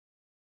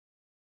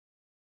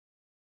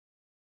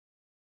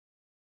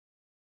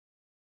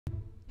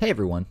Hey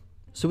everyone.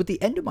 So at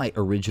the end of my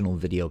original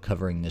video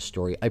covering this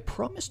story, I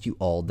promised you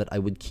all that I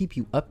would keep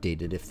you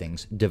updated if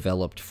things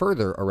developed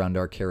further around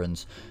our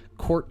Karen's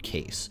court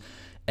case.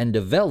 And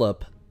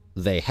develop,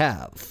 they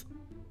have.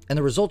 And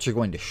the results are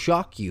going to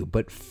shock you,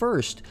 but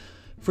first,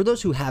 for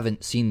those who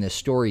haven't seen this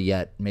story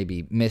yet,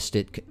 maybe missed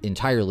it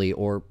entirely,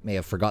 or may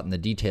have forgotten the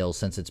details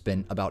since it's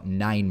been about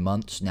 9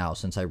 months now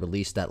since I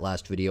released that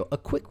last video, a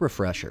quick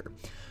refresher.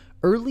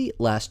 Early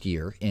last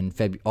year,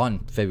 on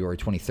February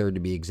 23rd to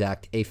be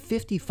exact, a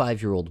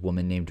 55-year-old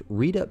woman named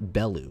Rita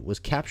Bellew was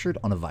captured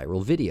on a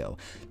viral video,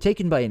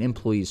 taken by an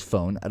employee's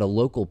phone at a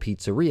local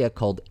pizzeria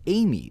called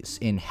Amy's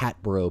in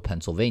Hatboro,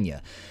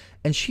 Pennsylvania.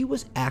 And she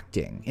was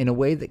acting in a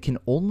way that can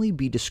only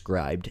be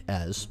described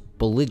as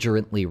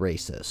belligerently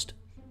racist,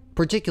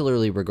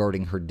 particularly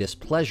regarding her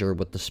displeasure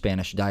with the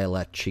Spanish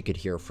dialect she could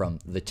hear from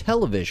the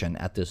television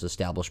at this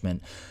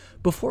establishment,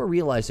 before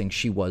realizing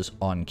she was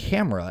on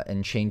camera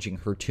and changing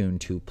her tune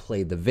to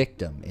play the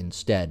victim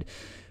instead.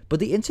 But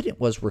the incident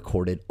was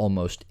recorded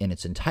almost in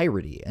its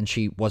entirety, and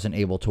she wasn't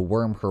able to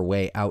worm her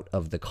way out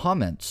of the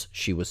comments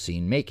she was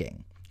seen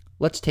making.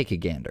 Let's take a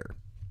gander.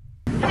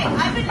 Hey,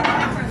 I've been in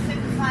Hatboro for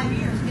 55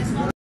 years. Guess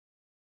what?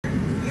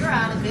 You're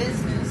out of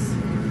business.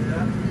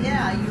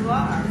 Yeah, you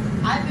are.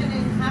 I've been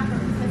in Hatboro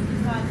for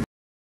 55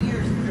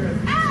 years.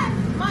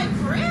 And my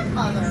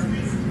grandmother.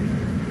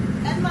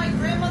 And my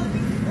grandmother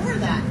before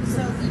that.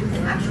 So you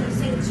can actually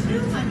say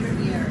 200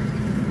 years.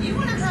 You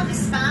want to have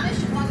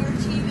Spanish on your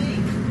TV?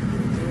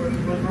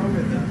 What's wrong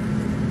with that?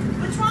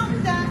 What's wrong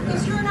with that?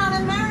 Because you're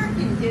not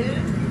American, dude.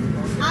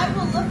 I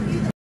will look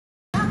you the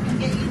up and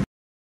get you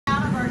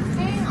out of our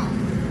town.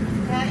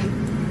 Okay?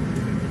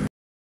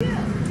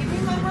 Yeah. Give me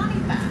my money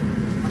back.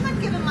 I'm not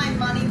giving my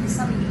money to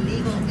some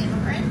illegal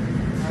immigrant.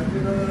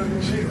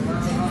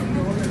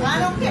 I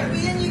don't care. Well,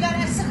 then you got to.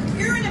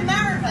 You're in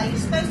America. You're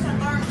supposed to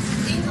learn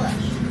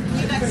English.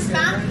 You got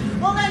Spanish.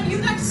 Well, then you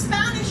got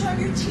Spanish on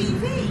your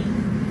TV.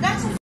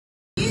 That's a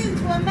you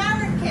to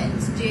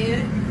Americans,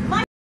 dude.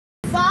 My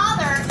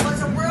father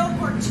was a World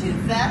War II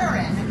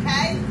veteran.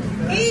 Okay,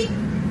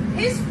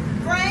 his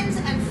friends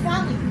and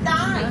family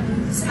died.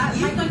 So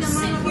you can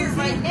sit here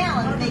right now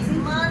and make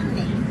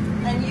money,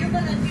 and you're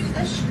gonna do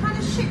this kind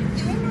of shit.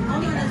 Give me my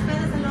money back.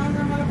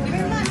 Give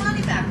me my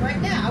money back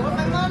right now. I want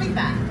my money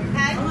back.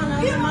 Okay?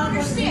 You don't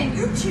understand.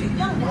 You're too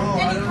young to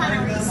have any kind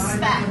of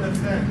respect.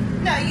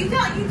 No, you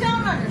don't. You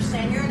don't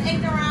understand. You're an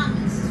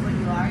ignoramus, is what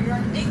you are. You're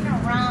an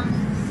ignoramus.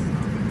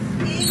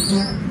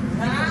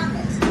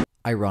 Ignoramus.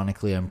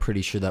 Ironically, I'm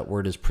pretty sure that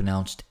word is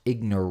pronounced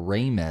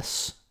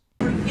ignoramus.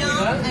 You're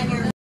young and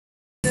you're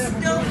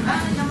still.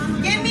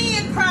 Give me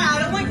a credit. I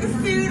don't want your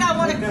food. I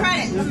want a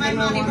credit for my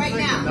money right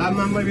now.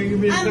 And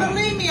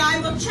believe me, I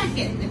will check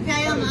it.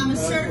 Okay, I'm a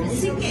certified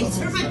CPA,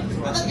 certified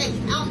public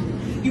accountant.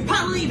 You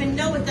probably even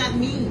know what that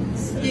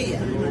means, do you?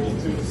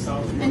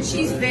 And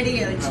she's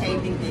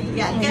videotaping me.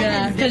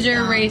 Yeah, because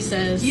you're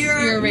racist.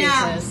 You're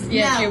racist.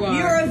 Yes, you are.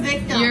 You're a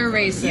victim. You're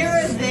racist. You're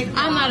a victim.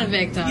 I'm not a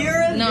victim.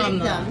 You're a victim. I'm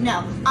not.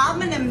 No,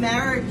 I'm an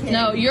American.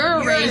 No, you're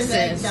a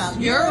racist. Victim.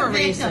 You're a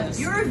racist.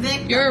 You're a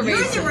victim. You're a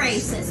racist. You're the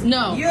racist.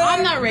 No,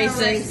 I'm not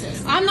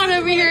racist. I'm not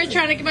over here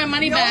trying to get my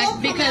money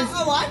back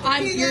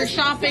because you're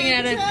shopping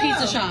at a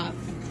pizza shop.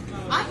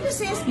 I'm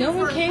just asking no for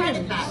one a cares.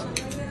 credit back.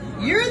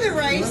 You're the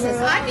racist.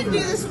 I can do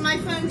this with my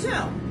phone too.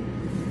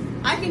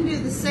 I can do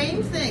the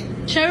same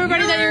thing. Show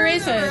everybody that you're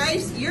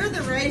racist. You're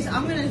the racist.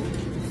 I'm going to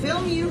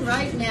film you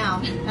right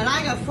now. And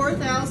I got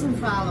 4,000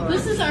 followers.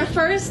 This is our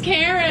first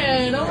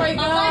Karen. Oh my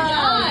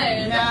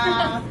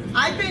God.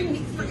 I've been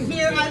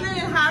here. I've been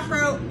in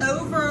Hatboro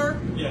over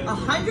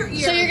 100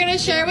 years. So you're going to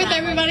share with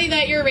everybody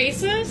that you're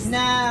racist?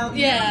 No.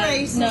 Yeah.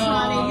 You're racist,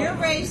 honey. You're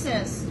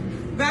racist.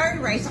 Very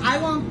racist. I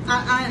won't.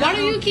 Why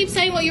don't you keep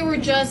saying what you were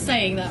just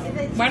saying, though?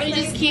 Why don't you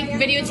just keep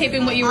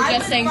videotaping what you were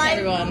just saying to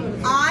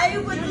everyone? I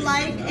would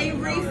like a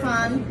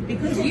refund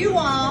because you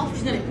all.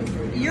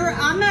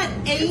 I'm at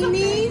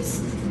Amy's,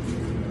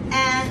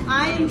 and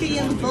I am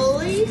being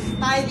bullied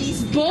by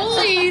these.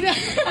 Bullied. Yeah,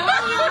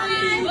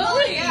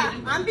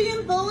 I'm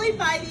being bullied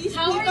by these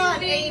people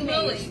at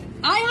Amy's.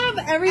 I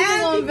have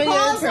everything on video.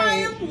 Because I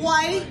am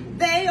white,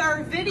 they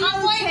are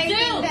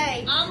videotaping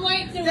me. I'm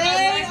white too.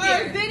 They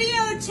are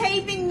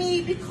videotaping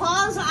me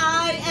because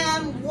I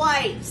am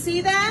white. See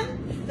them?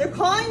 They're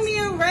calling me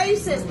a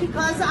racist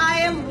because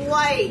I am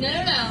white. No.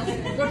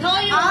 We're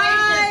calling you a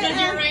racist because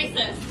you're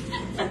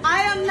racist.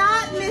 I am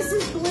not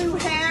Mrs. Blue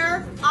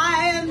Hair.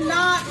 I am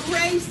not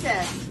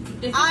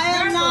racist. I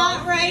am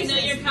not racist. You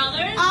know your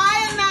colors?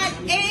 I am at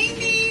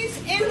Amy's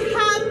in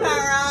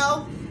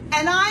Hatboro.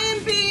 And I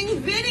am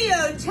being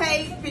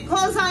videotaped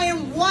because I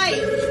am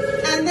white,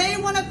 and they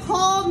want to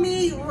call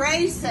me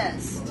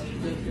racist.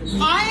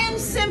 I am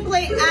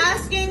simply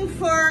asking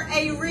for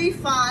a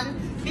refund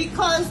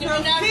because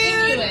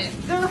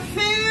their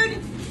food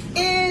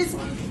is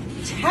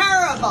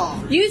terrible.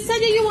 You said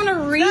that you want a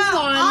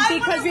refund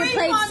because you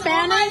played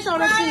Spanish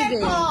on a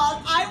TV.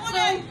 I want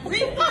a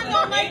refund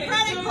on my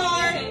credit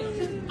card.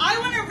 I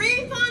want a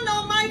refund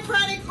on my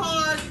credit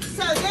card,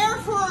 so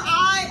therefore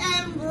I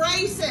am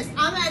racist.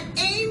 I'm at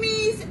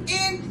Amy's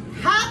in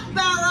Hatboro.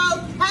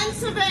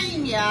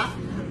 you.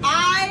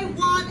 I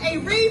want a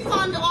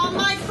refund on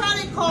my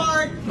credit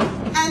card,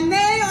 and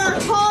they are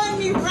calling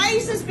me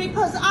racist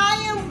because I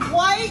am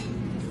white,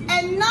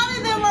 and none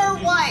of them are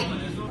white.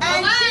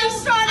 And she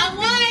started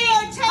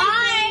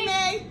videotaping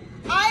me.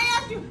 I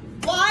asked you,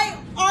 why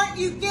aren't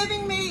you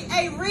giving me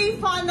a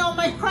refund on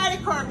my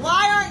credit card?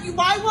 Why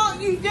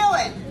won't you do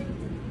it?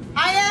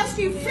 I asked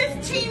you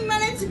 15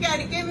 minutes ago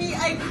to give me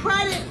a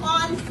credit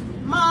on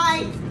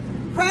my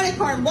credit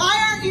card.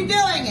 Why aren't you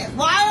doing it?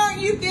 Why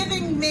aren't you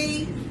giving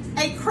me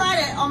a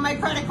credit on my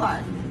credit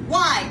card?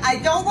 Why? I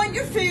don't want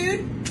your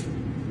food.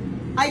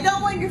 I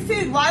don't want your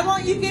food. Why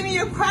won't you give me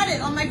your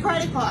credit on my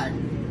credit card?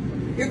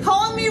 You're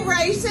calling me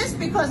racist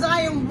because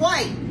I am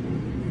white.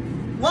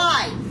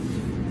 Why?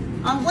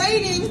 I'm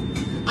waiting.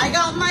 I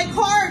got my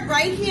card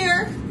right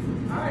here.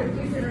 All right,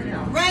 please hear it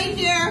now. Right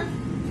here.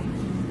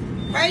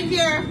 Right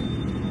here.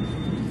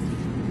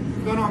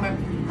 What's going on,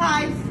 man?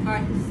 Hi.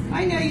 Hi.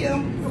 I know you.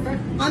 Okay.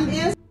 I'm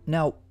in.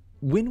 Now,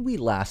 when we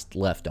last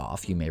left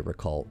off, you may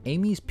recall,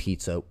 Amy's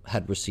Pizza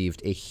had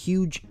received a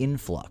huge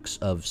influx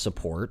of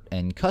support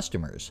and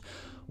customers,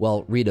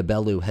 while Rita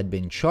Bellew had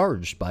been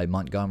charged by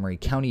Montgomery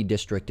County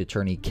District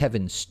Attorney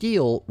Kevin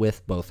Steele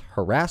with both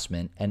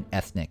harassment and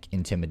ethnic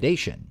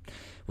intimidation,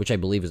 which I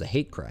believe is a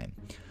hate crime.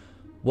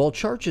 While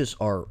charges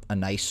are a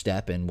nice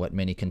step in what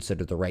many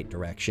consider the right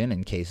direction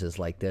in cases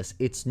like this,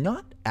 it's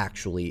not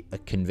actually a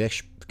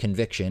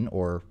conviction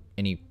or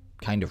any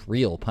kind of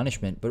real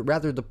punishment, but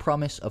rather the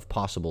promise of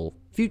possible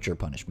future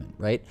punishment,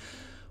 right?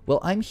 Well,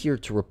 I'm here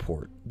to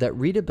report that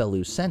Rita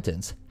Bellew's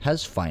sentence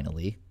has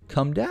finally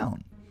come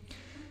down.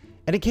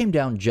 And it came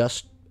down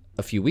just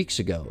a few weeks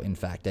ago. In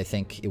fact, I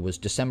think it was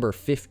December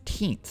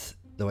 15th,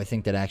 though I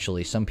think that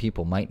actually some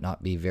people might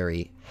not be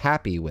very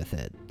happy with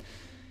it.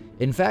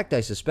 In fact, I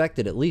suspect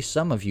that at least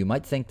some of you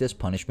might think this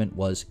punishment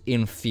was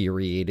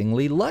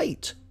infuriatingly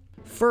light.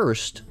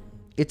 First,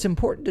 it's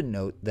important to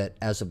note that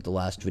as of the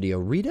last video,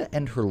 Rita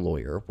and her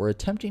lawyer were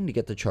attempting to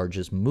get the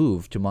charges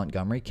moved to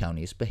Montgomery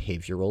County's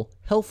Behavioral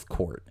Health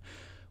Court,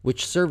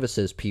 which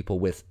services people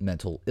with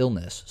mental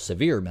illness,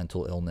 severe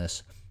mental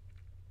illness,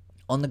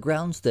 on the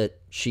grounds that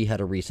she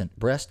had a recent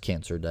breast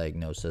cancer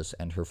diagnosis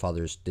and her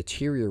father's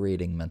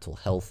deteriorating mental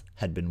health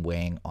had been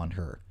weighing on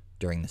her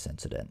during this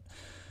incident.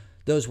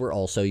 Those were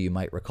also, you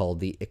might recall,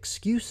 the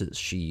excuses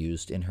she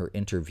used in her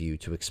interview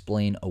to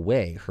explain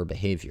away her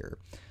behavior.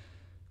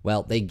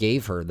 Well, they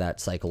gave her that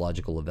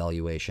psychological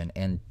evaluation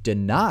and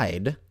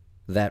denied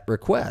that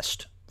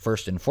request,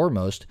 first and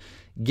foremost,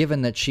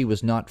 given that she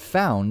was not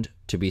found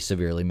to be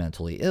severely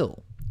mentally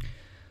ill.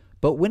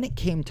 But when it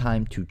came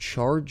time to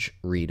charge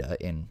Rita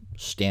in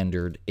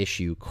standard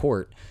issue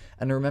court,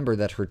 and remember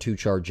that her two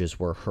charges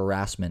were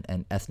harassment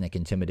and ethnic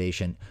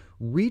intimidation,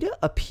 Rita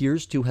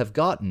appears to have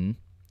gotten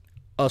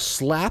a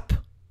slap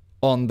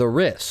on the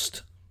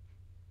wrist.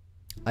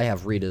 I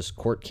have Rita's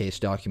court case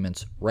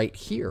documents right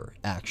here,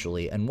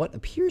 actually, and what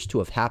appears to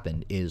have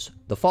happened is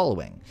the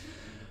following.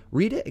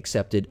 Rita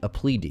accepted a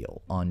plea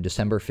deal on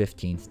December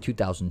 15th,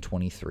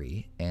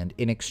 2023, and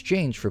in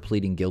exchange for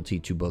pleading guilty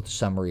to both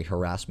summary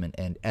harassment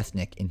and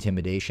ethnic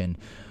intimidation,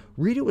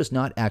 Rita was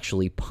not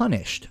actually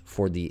punished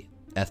for the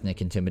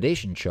ethnic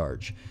intimidation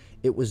charge.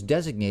 It was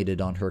designated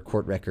on her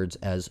court records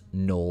as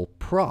nol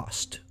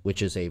prost,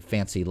 which is a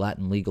fancy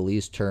Latin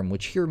legalese term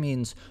which here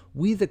means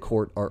we the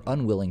court are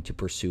unwilling to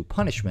pursue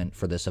punishment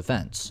for this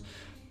offense.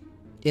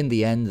 In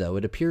the end, though,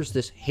 it appears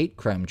this hate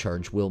crime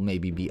charge will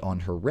maybe be on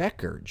her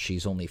record.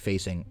 She's only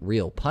facing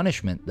real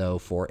punishment, though,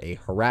 for a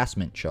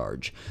harassment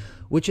charge,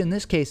 which in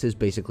this case is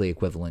basically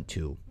equivalent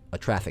to a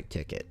traffic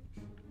ticket.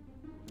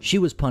 She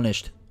was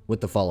punished with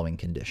the following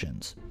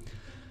conditions.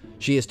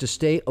 She is to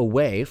stay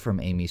away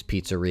from Amy's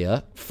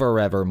Pizzeria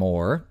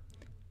forevermore.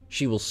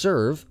 She will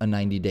serve a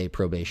 90-day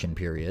probation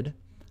period.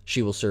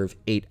 She will serve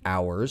 8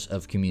 hours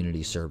of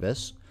community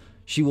service.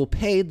 She will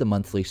pay the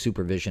monthly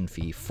supervision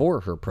fee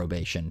for her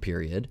probation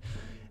period.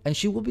 And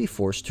she will be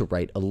forced to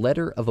write a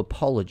letter of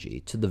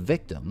apology to the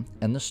victim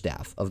and the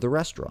staff of the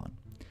restaurant.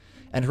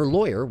 And her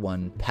lawyer,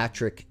 one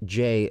Patrick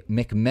J.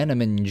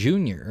 McMenamin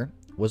Jr.,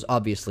 was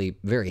obviously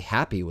very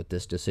happy with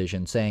this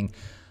decision, saying,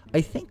 I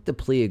think the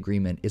plea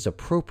agreement is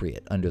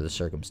appropriate under the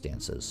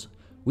circumstances.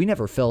 We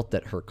never felt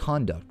that her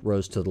conduct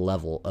rose to the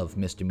level of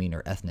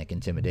misdemeanor ethnic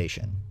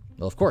intimidation.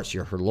 Well, of course,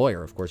 you're her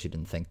lawyer. Of course you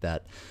didn't think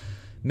that.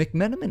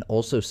 McMenamin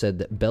also said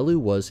that Bellew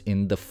was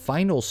in the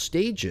final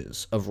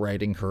stages of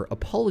writing her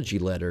apology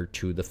letter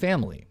to the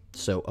family.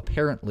 So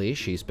apparently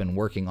she's been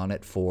working on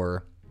it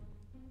for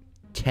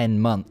 10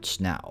 months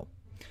now.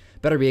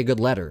 Better be a good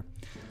letter.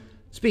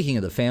 Speaking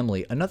of the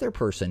family, another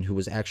person who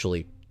was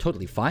actually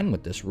totally fine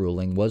with this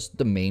ruling was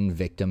the main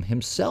victim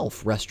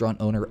himself, restaurant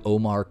owner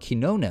Omar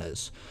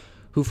Quinones,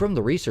 who from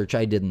the research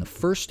I did in the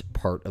first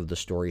part of the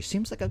story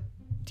seems like a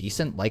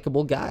decent,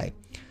 likable guy.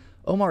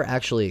 Omar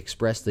actually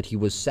expressed that he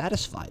was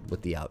satisfied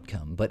with the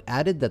outcome, but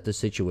added that the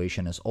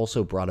situation has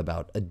also brought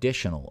about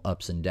additional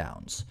ups and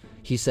downs.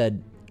 He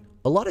said,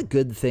 a lot of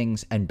good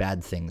things and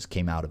bad things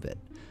came out of it.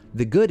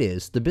 The good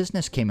is the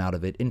business came out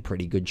of it in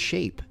pretty good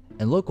shape,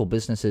 and local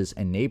businesses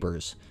and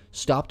neighbors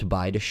stopped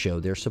by to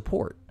show their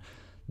support.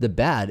 The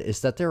bad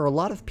is that there are a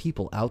lot of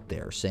people out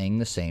there saying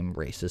the same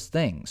racist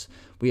things.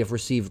 We have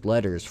received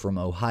letters from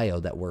Ohio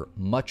that were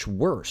much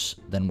worse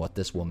than what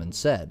this woman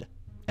said."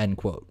 End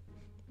quote.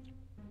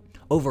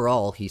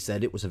 Overall, he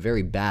said, it was a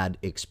very bad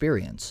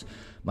experience.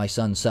 My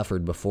son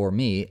suffered before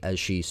me as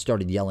she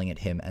started yelling at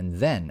him and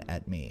then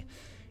at me.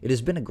 It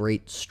has been a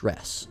great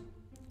stress.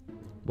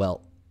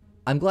 Well,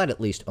 I'm glad at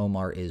least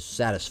Omar is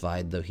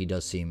satisfied, though he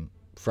does seem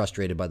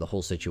frustrated by the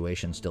whole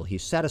situation still.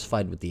 He's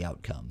satisfied with the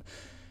outcome,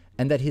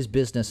 and that his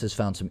business has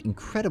found some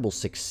incredible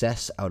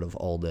success out of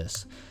all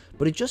this.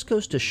 But it just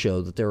goes to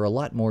show that there are a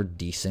lot more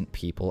decent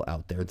people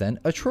out there than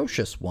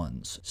atrocious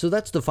ones. So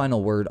that's the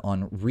final word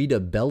on Rita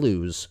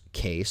Bellew's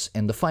case,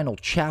 and the final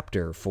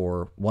chapter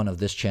for one of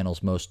this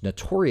channel's most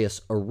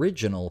notorious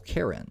original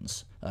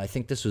Karens. I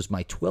think this was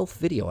my 12th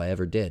video I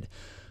ever did.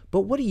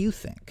 But what do you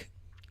think?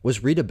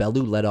 Was Rita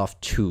Bellew let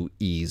off too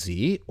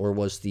easy, or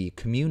was the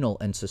communal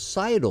and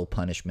societal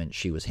punishment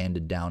she was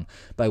handed down,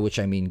 by which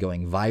I mean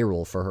going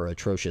viral for her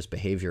atrocious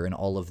behavior and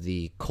all of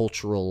the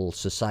cultural,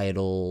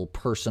 societal,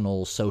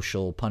 personal,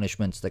 social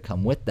punishments that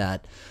come with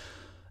that,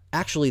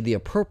 actually the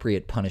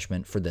appropriate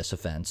punishment for this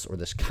offense, or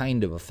this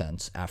kind of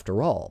offense,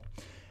 after all?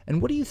 And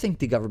what do you think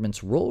the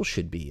government's role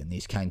should be in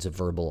these kinds of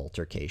verbal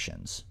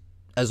altercations?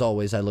 As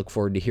always, I look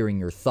forward to hearing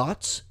your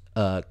thoughts.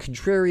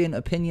 Contrarian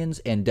opinions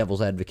and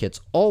devil's advocates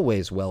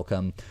always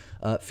welcome.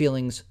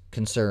 Feelings,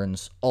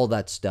 concerns, all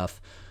that stuff.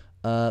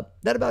 That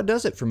about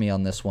does it for me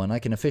on this one. I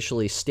can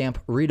officially stamp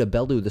Rita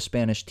Bellew, the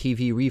Spanish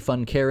TV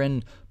refund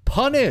Karen,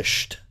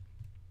 punished!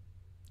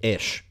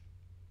 Ish.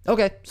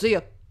 Okay, see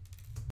ya.